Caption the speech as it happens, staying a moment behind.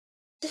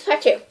This is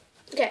part 2.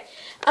 Okay.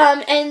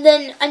 And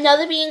then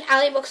another being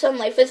Allie books on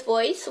Life with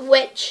Boys,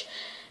 which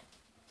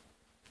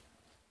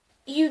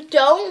you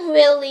don't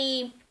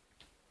really...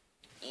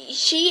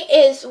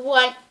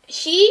 I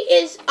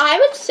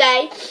would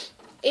say,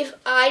 if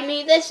I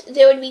made this,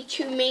 there would be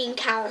 2 main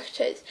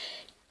characters.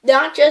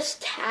 Not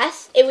just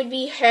Tess, it would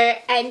be her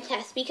and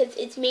Tess, because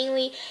it's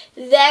mainly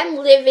them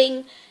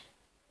living,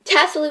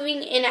 Tess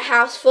living in a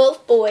house full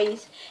of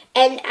boys,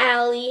 and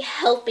Allie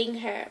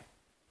helping her.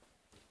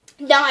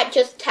 Not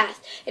just Tess,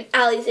 and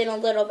Allie's in a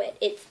little bit.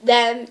 It's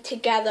them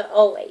together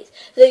always.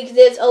 Like,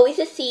 there's always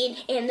a scene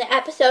in the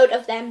episode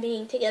of them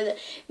being together,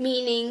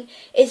 meaning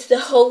it's the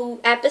whole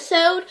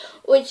episode,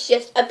 or it's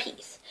just a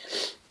piece.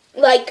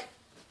 Like,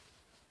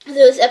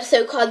 there was an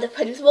episode called The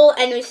Principal,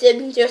 and it was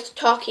them just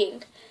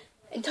talking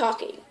and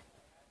talking.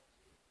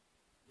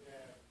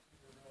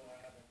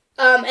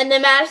 And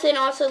then Madison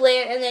also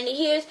land, and then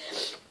here's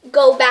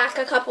go back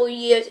a couple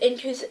years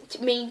into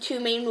 2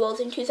 main roles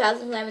in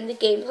 2011, the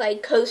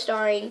gameplay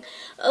co-starring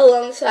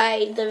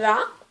alongside The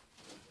Rock.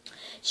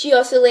 She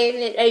also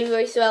landed a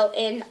voice role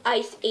in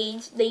Ice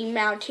Age: The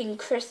Mountain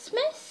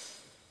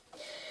Christmas,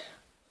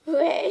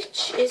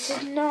 which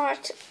is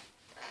not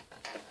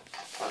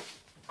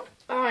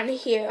on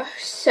here,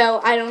 so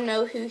I don't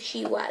know who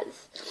she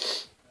was.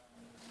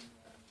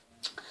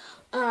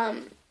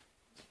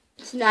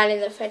 It's not in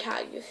the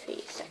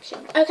photography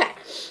section. Okay.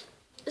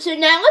 So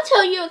now I'll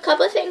tell you a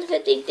couple of things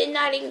that I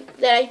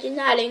did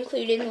not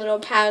include in the little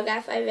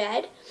paragraph I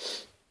read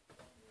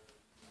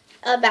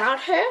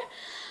about her.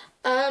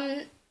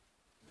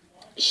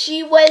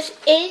 She was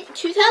in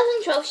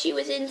 2012. She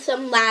was in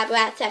some Lab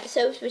Rats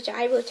episodes, which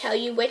I will tell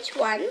you which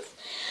ones.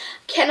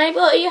 Can I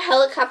Borrow Your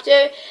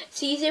Helicopter,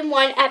 Season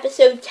 1,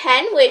 Episode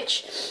 10,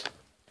 which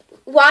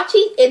watch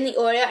it in the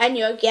order and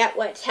you'll get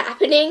what's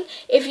happening.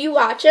 If you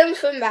watch them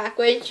from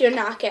backwards, you'll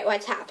not get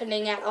what's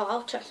happening at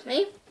all, trust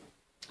me.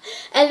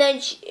 And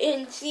then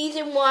in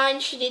Season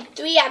 1, she did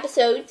 3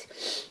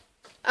 episodes.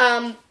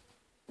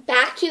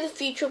 Back to the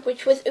Future,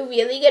 which was a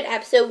really good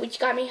episode, which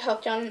got me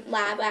hooked on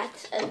Lab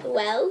Rats as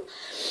well.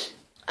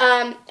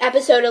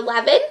 Episode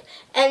 11.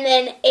 And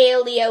then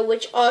Alea,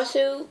 which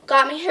also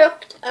got me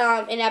hooked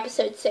in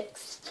episode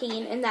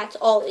 16. And that's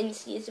all in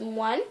Season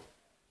 1.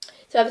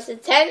 So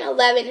episode 10,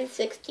 11, and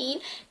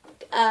 16,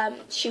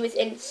 she was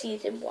in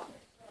Season 1.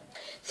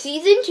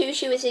 Season 2,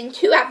 she was in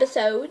 2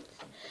 episodes.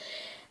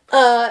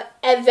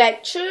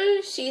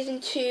 Adventure, Season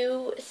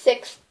 2,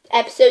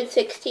 Episode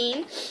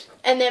 16,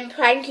 and then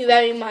Prank You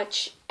Very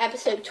Much,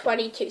 Episode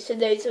 22. So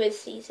those were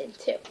Season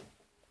 2.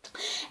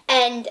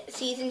 And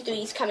Season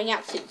 3 is coming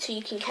out soon, so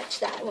you can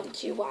catch that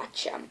once you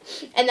watch them.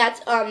 And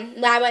that's,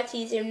 Lab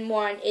Season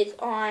 1 is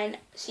on,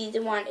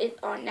 Season 1 is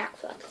on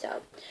Netflix,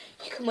 so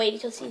you can wait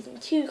until Season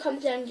 2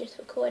 comes out and just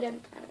record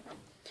them. I don't know.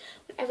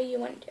 Whatever you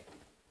want to do.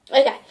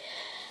 Okay.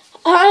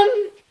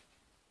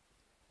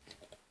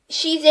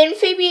 She's in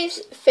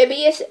Phineas,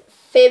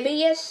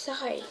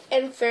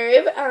 and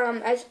Ferb,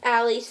 as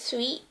Allie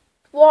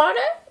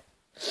Sweetwater.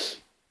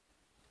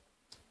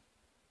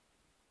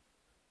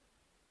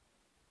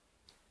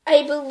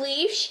 I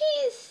believe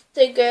she's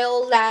the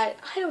girl that,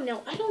 I don't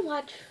know, I don't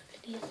watch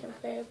Phineas and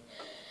Ferb.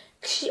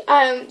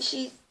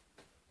 She's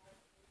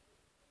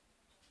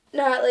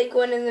not like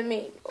one of the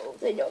main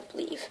roles, I don't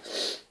believe.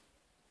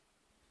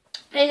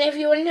 And if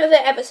you want to know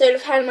the episode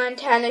of Hannah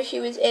Montana she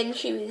was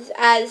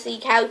as the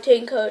character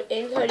in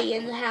Cody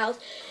in the House,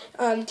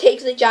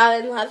 takes the job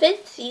and love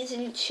it.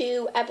 Season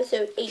 2,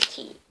 episode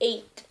 18.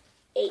 8.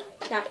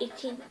 Not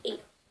 18,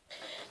 8.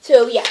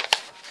 So, yeah.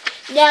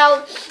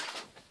 Now,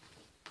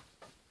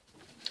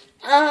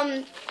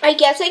 I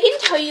guess I can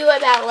tell you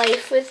about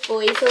Life with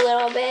Boys a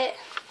little bit.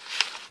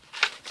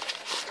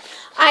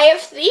 I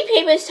have 3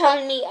 papers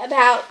telling me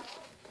about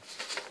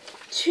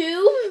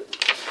two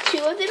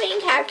of the main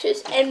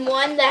characters, and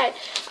one that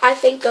I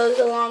think goes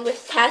along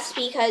with Tess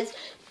because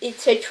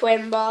it's her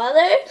twin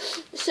brother.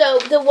 So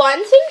the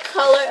ones in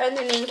color are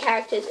the main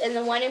characters, and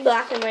the one in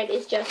black and white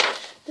is just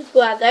the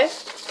brother.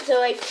 So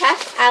like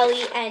Tess,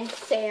 Allie, and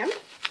Sam.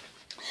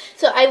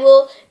 So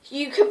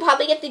you could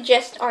probably get the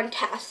gist on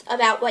Tess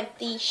about what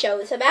the show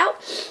is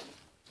about.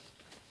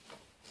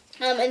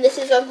 And this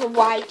is on the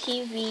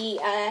YTV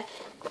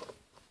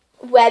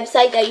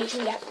website that you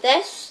can get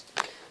this.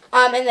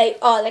 And they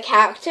are the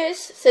characters.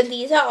 So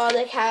these are all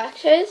the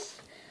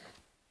characters.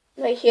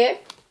 Right here.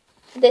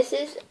 This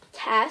is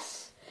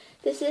Tess.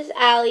 This is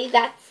Allie.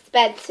 That's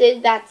Spencer.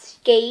 That's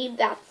Gabe.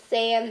 That's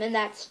Sam. And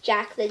that's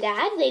Jack the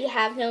dad. They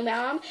have no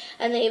mom.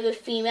 And they have a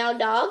female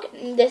dog.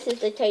 And this is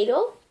the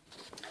title.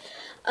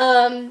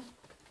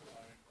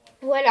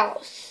 What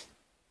else?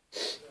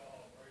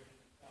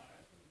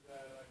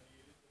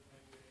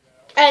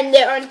 And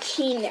they're on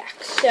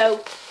T-Next.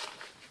 So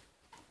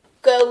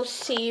go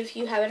see if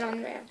you have it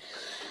on there.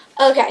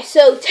 Okay,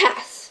 so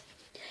Tess.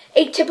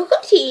 A typical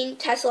teen,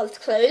 Tess loves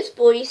clothes,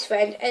 boys,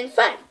 friends, and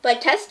fun.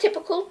 But Tess'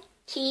 typical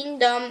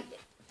teendom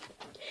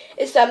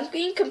is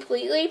something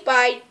completely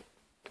by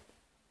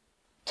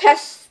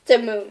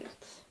testimonies.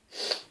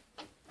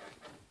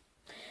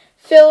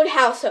 Filled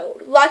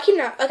household. Lucky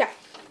not. Okay,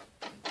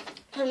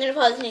 I'm going to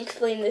pause and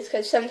explain this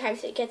because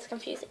sometimes it gets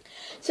confusing.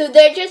 So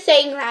they're just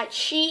saying that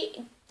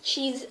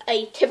she's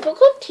a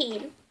typical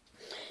teen.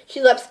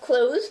 She loves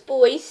clothes,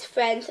 boys,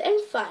 friends,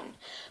 and fun.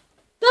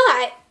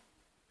 But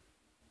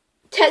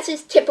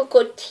Tess's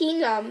typical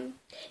teenum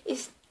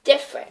is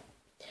different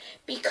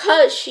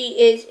because she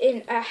is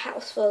in a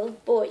house full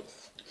of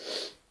boys.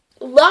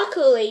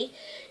 Luckily,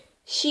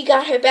 she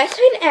got her best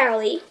friend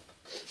Allie,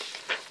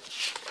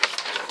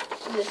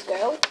 this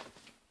girl,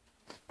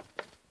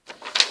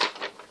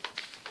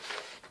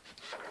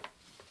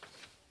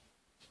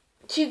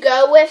 to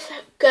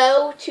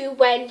go to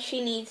when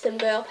she needs some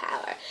girl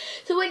power.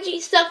 So when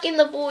she's stuck in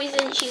the boys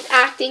and she's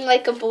acting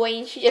like a boy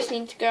and she just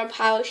needs girl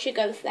power, she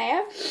goes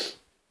there.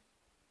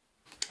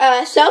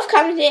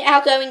 Self-confident,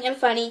 outgoing, and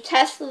funny,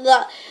 Tess'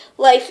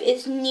 life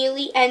is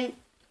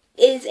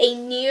a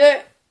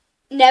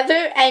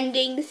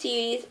never-ending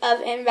series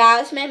of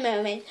embarrassment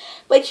moments,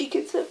 but she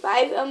can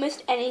survive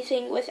almost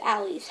anything with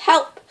Allie's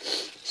help.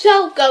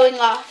 So going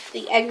off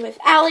the end with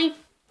Allie,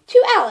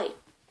 to Allie.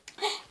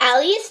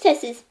 Allie is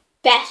Tess's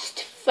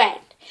best friend.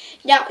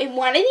 Now, in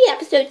one of the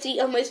episodes, they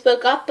almost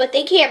broke up, but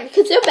they can't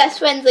because they're best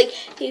friends. Like,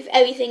 they have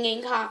everything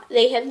in common.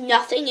 They have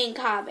nothing in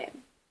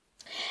common.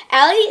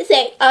 Allie is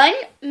a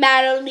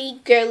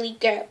unmannerly girly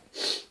girl,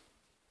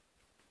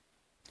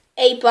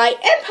 a bright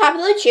and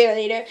popular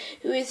cheerleader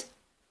who is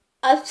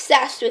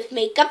obsessed with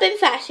makeup and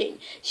fashion.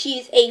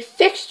 She's a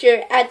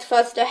fixture at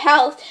foster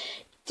health,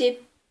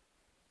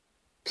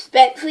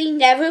 despitefully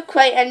never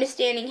quite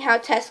understanding how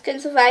Tess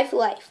can survive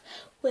life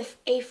with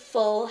a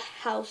full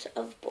house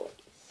of boys.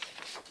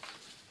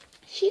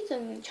 She's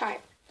a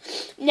child.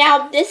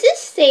 Now, this is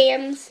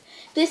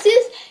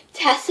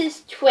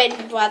Tess's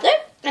twin brother,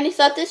 and I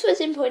thought this was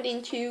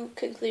important to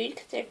conclude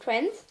because they're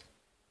twins.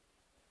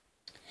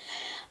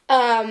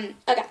 Okay.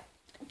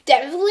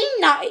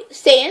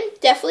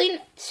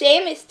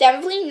 Sam is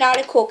definitely not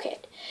a cool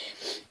kid.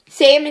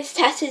 Sam is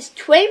Tess's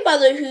twin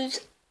brother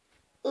who's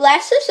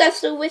less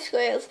successful with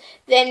girls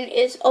than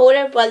his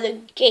older brother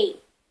Gabe.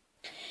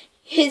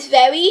 He's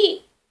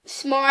very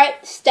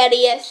smart,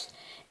 studious,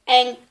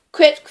 and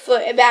quick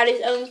about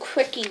his own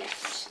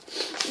quirkiness.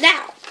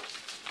 Now,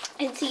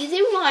 in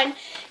season 1,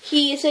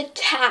 he is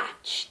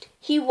attached.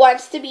 He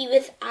wants to be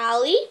with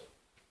Allie.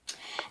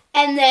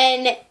 And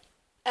then,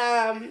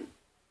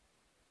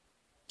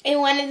 in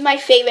one of my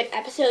favorite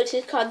episodes,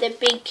 it's called The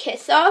Big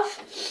Kiss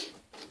Off.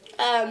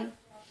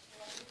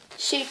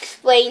 She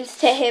explains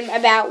to him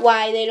about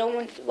why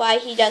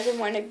she doesn't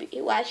want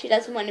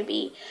to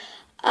be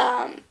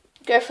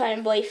girlfriend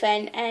and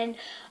boyfriend, and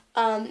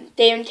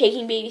they are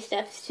taking baby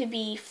steps to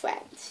be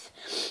friends.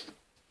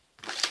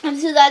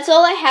 So that's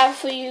all I have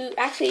for you.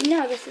 Actually,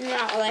 no, this is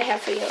not all I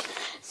have for you.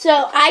 So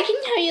I can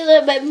tell you a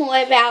little bit more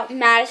about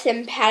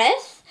Madison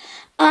Pettis.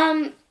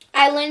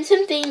 I learned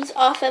some things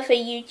off of a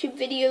YouTube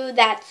video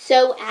that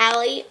So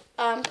Allie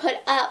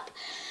put up,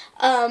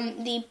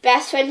 the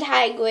best friend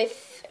tag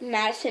with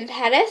Madison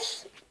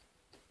Pettis.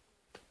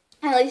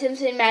 Allie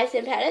Simpson,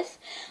 Madison Pettis.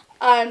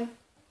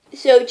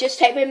 So just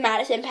type in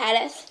Madison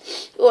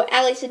Pettis or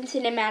Allie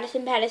Simpson and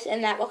Madison Pettis,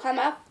 and that will come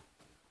up.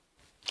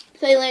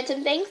 So I learned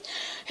some things.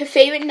 Her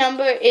favorite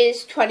number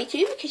is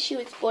 22 because she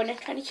was born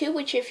at 22,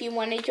 which if you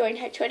want to join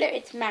her Twitter,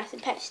 it's Madison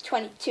Pettis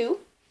 22.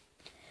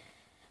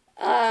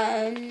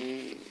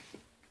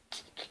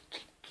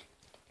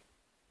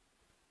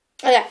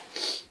 Okay.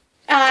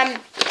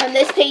 On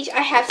this page,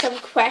 I have some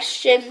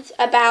questions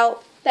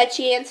about that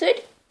she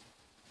answered.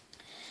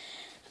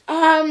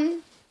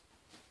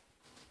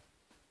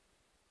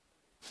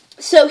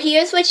 So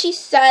here's what she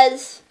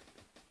says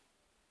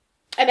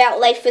about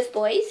Life with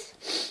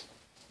Boys.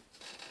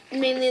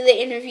 Mainly, they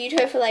interviewed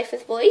her for Life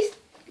with Boys.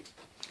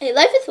 A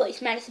Life with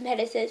Boys, Madison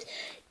Pettis says,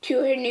 to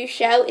her new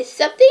show is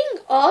something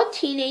all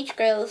teenage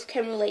girls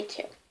can relate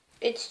to.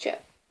 It's true.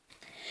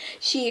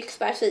 She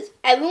expresses,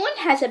 everyone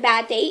has a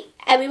bad date.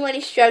 Everyone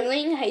is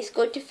struggling in high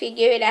school to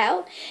figure it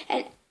out.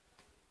 And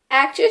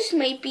actress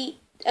might be...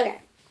 Okay.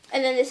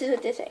 And then this is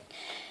what they say.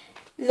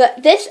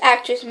 This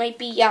actress might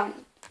be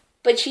young,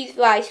 but she's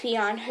wise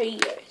beyond her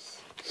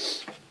years.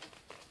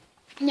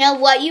 Now,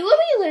 what you will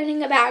be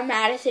learning about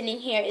Madison in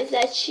here is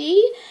that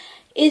she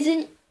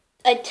isn't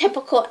a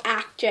typical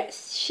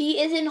actress. She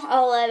isn't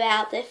all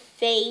about the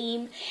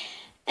fame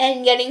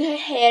and getting her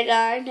hair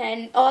done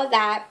and all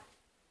that.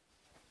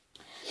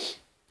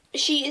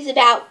 She is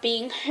about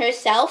being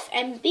herself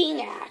and being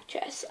an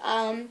actress.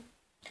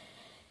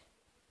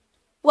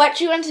 What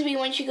she wants to be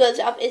when she grows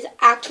up is an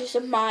actress,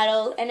 a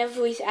model, and a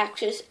voice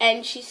actress.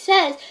 And she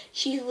says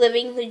she's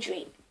living the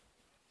dream.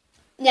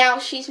 Now,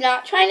 she's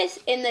not trying to,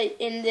 in the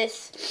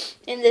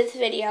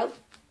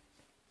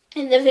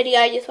video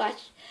I just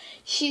watched,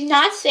 she's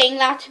not saying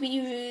that to be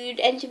rude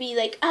and to be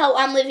like, oh,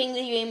 I'm living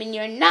the dream and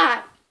you're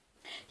not.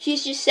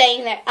 She's just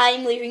saying that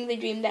I'm living the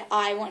dream that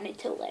I wanted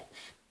to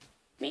live,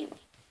 mainly.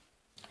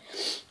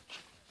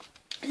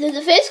 So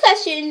the first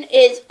question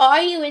is,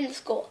 are you in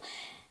school?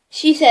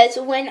 She says,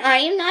 when I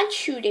am not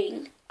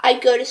shooting, I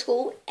go to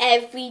school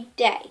every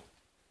day.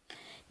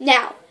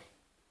 Now,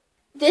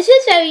 this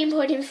is very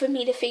important for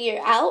me to figure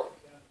out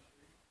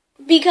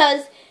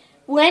because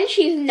when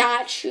she's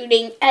not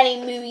shooting any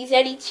movies,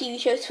 any TV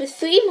shows, for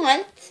 3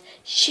 months,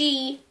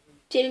 she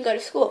didn't go to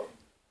school.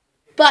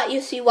 But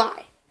you'll see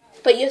why.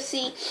 But you'll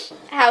see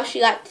how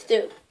she likes to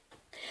do.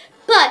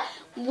 But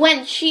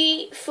when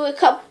she, for a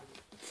couple,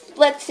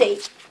 let's see.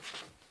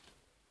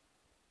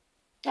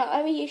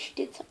 Every year she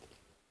did something.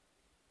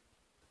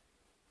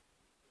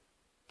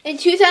 In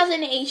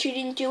 2008, she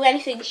didn't do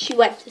anything. She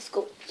went to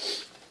school.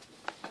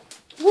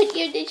 What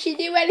year did she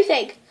do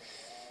anything?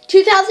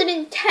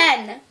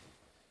 2010.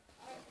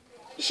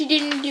 She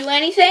didn't do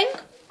anything.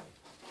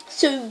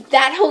 So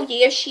that whole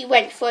year, she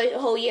went for a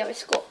whole year of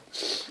school.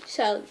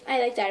 So I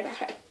like that about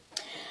her.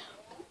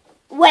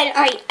 When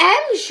I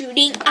am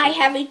shooting, I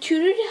have a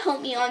tutor to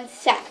help me on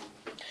set.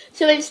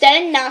 So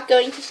instead of not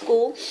going to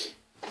school,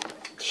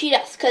 she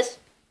does.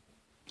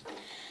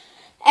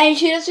 And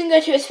she doesn't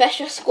go to a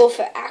special school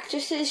for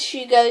actresses.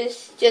 She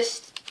goes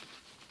just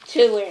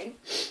to learn.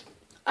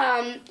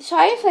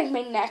 Sorry if like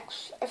my neck,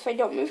 if I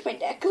don't move my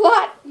neck a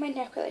lot, my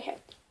neck really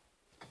hurts.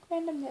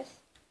 Randomness.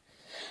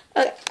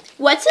 Okay.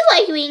 What's it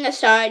like being a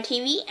star on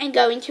TV and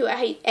going to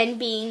and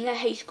being a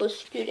high school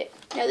student?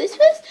 Now this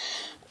was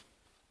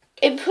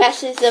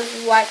impressive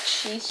of what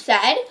she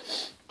said.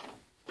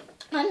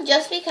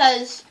 Just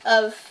because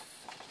of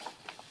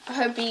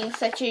her being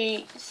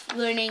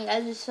learning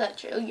as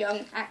such a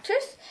young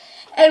actress,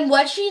 and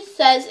what she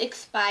says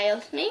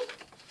inspires me.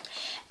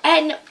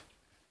 And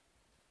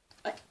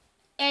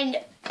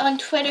on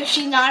Twitter,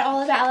 she's not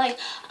all about like,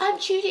 I'm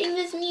shooting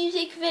this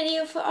music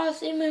video for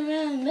Austin,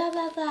 blah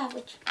blah blah,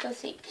 which you'll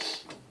see.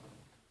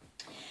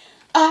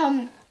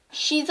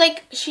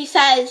 She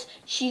says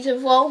she's a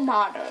role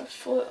model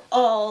for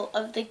all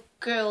of the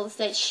girls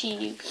that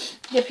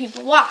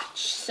people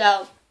watch.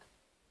 So,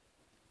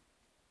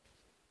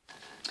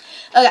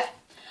 okay,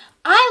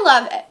 I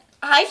love it.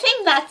 I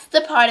think that's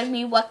the part of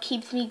me what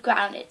keeps me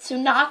grounded. So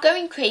not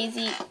going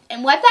crazy,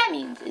 and what that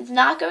means is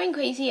not going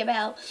crazy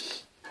about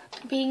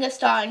being a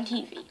star on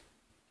TV.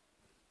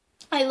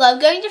 I love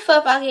going to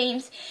football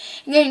games,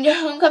 going to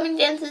homecoming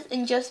dances,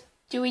 and just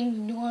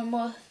doing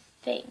normal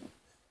things.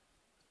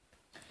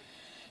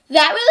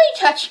 That really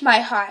touched my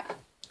heart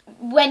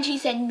when she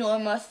said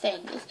normal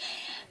things.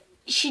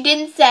 She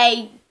didn't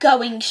say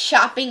going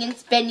shopping and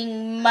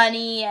spending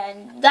money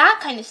and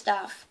that kind of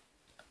stuff.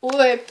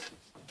 Or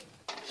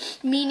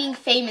meeting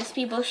famous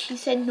people. She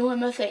said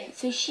normal things.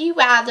 So she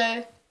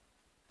wouldn't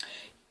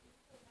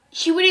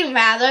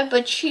rather,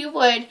 but she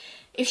would,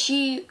 if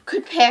she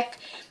could pick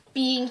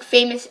being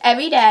famous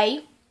every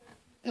day,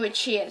 which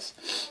she is,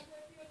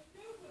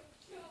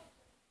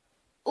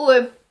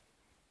 or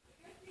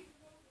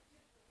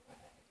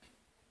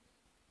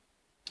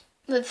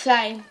let's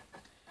say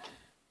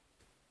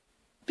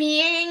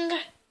being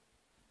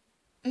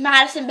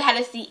Madison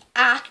Pettis, the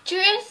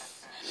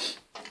actress,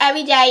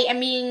 every day and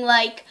being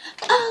like,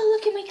 oh,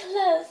 look at my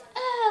clothes,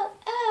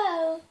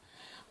 oh.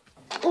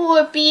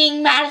 Or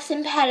being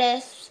Madison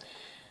Pettis,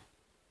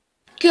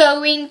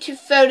 going to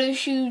photo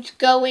shoots,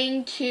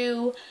 going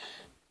to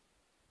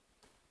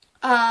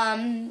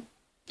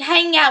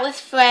hanging out with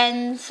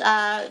friends,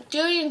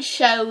 doing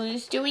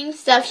shows, doing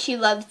stuff she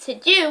loves to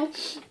do,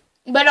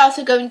 but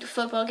also going to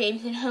football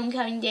games and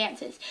homecoming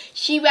dances.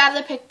 She'd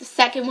rather pick the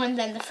second one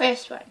than the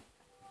first one.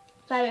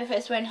 By the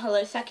first one,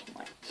 hello, second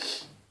one.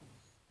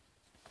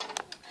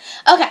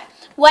 Okay,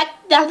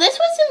 now this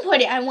was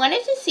important. I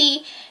wanted to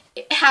see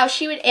how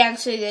she would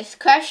answer this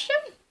question.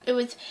 It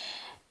was,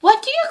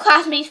 what do your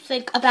classmates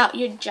think about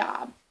your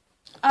job?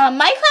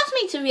 My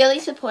classmates are really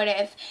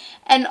supportive,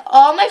 and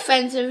all my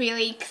friends are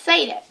really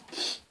excited.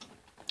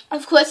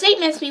 Of course, they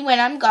miss me when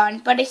I'm gone,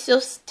 but I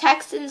still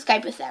text and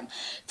Skype with them.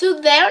 So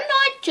they're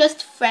not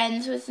just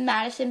friends with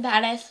Madison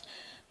Pettis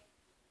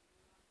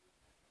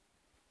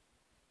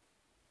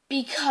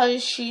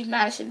because she's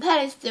Madison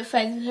Pettis. They're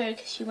friends with her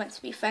because she wants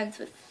to be friends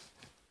with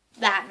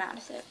that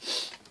Madison.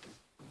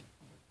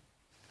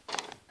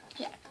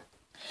 Yeah.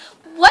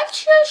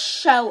 What's your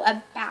show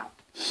about?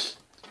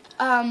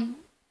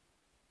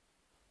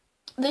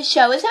 The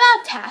show is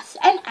about Tess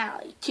and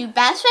Allie, two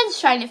best friends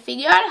trying to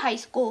figure out high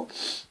school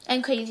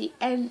and crazy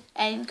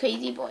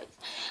boys.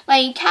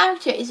 My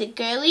character is a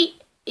girly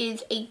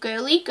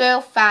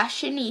girl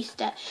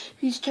fashionista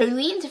who's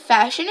totally into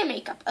fashion and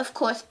makeup. Of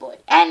course, boys.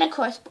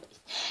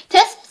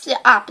 Tess is the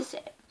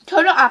opposite,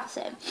 total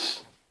opposite.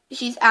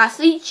 She's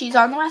athlete, she's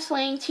on the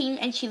wrestling team,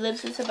 and she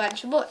lives with a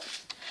bunch of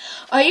boys.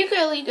 Are you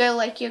girly girl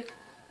like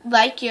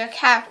your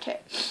character?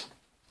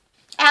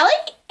 Allie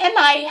and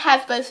I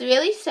have both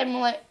really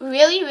similar,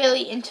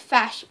 really into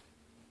fashion,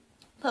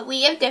 but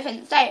we have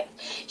different styles.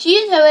 She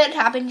is over the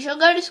top and she'll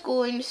go to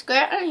school in a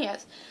skirt and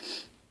heels,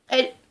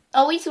 and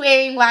always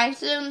wearing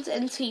rhinestones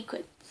and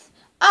sequins.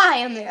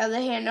 I, on the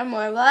other hand, am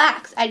more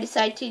relaxed. I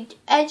decide to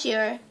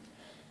edgier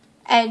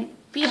and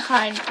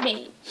behind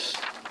me.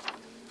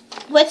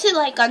 What's it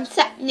like on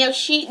set?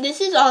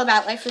 This is all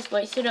about Life with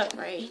Boys, so don't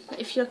worry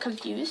if you're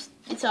confused.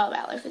 It's all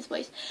about Life with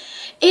Boys.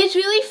 It's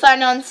really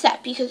fun on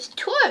set because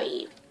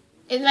Torri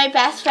is my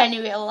best friend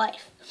in real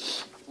life.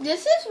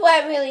 This is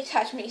what really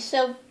touched me.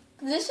 So,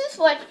 this is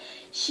what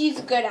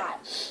she's good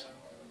at.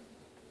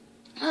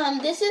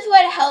 This is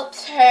what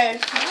helps her.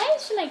 Why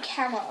is my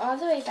camera all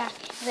the way back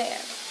there?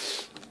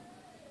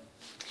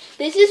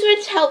 This is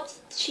what helps.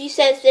 She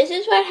says this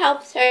is what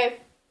helps her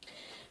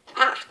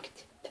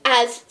act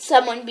as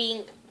someone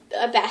being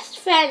a best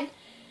friend.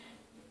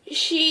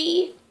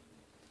 She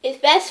is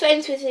best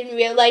friends in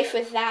real life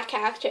with that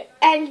character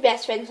and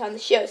best friends on the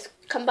shows.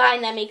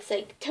 Combined, that makes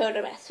like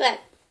total best friends.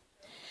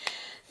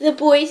 The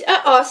boys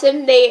are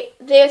awesome.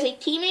 There's a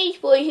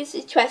teenage boy who's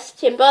his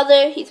twin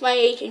brother. He's my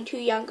age, and 2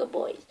 younger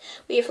boys.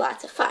 We have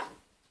lots of fun.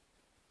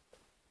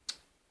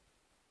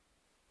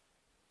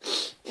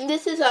 And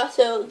this is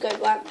also a good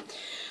one.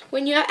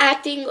 When you're not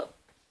acting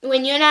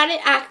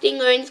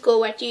or in school,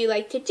 what do you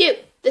like to do?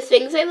 The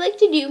things I like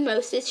to do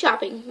most is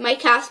shopping. My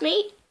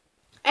castmate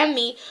and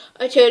me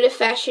are total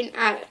fashion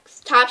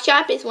addicts.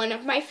 Topshop is one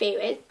of my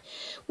favorites.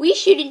 We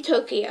shoot in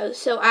Tokyo,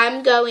 so I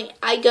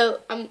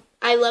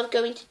love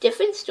going to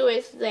different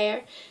stores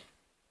there,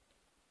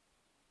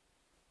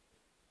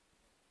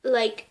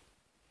 like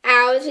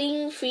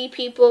Housing, Free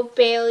People,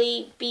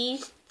 Bailey,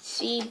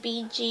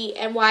 BCBG,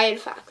 and Wired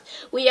Fox.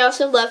 We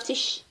also love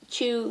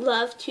to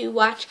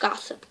watch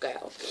Gossip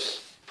Girl.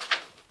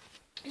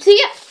 So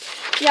yeah,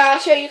 I'll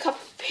show you a couple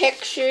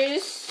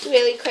pictures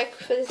really quick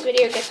for this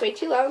video. It gets way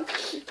too long.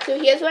 So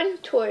here's one,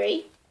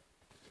 Torri.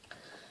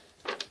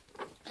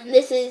 And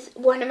this is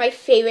one of my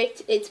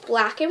favorites. It's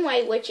black and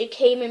white, which it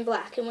came in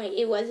black and white.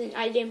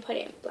 I didn't put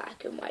it in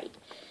black and white.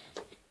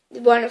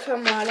 One of her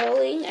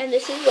modeling. And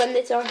this is one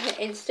that's on her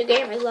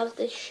Instagram. I love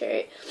this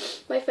shirt.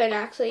 My friend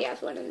actually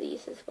has one of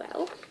these as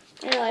well.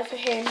 And I like her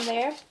hair in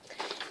there.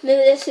 And then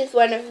this is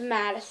one of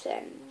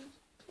Madison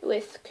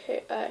with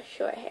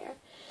short hair.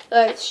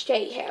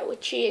 Straight hair,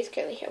 which she is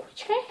curly hair.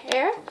 Which her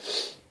hair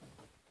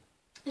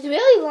is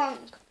really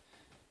long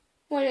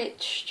when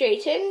it's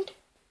straightened.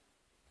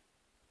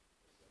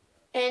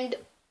 And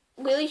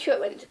really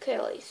short when it's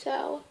curly,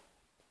 so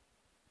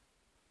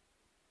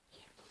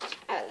yeah,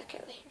 I like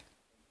curly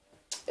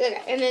hair.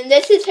 Okay, and then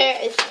this is her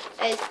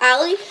as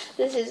Allie.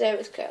 This is her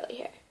with curly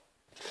hair.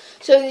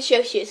 So in the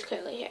show, she has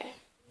curly hair,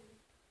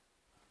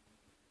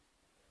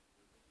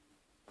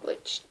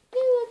 which they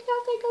look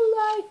nothing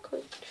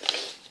alike.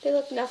 They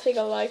look nothing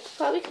alike,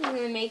 probably because of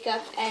the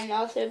makeup and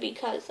also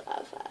because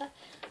of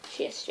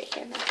she has straight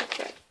hair in that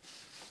picture.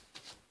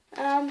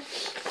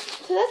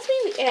 So that's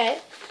maybe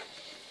it.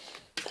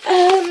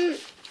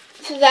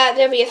 So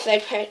there'll be a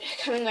third part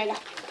coming right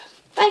up.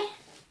 Bye.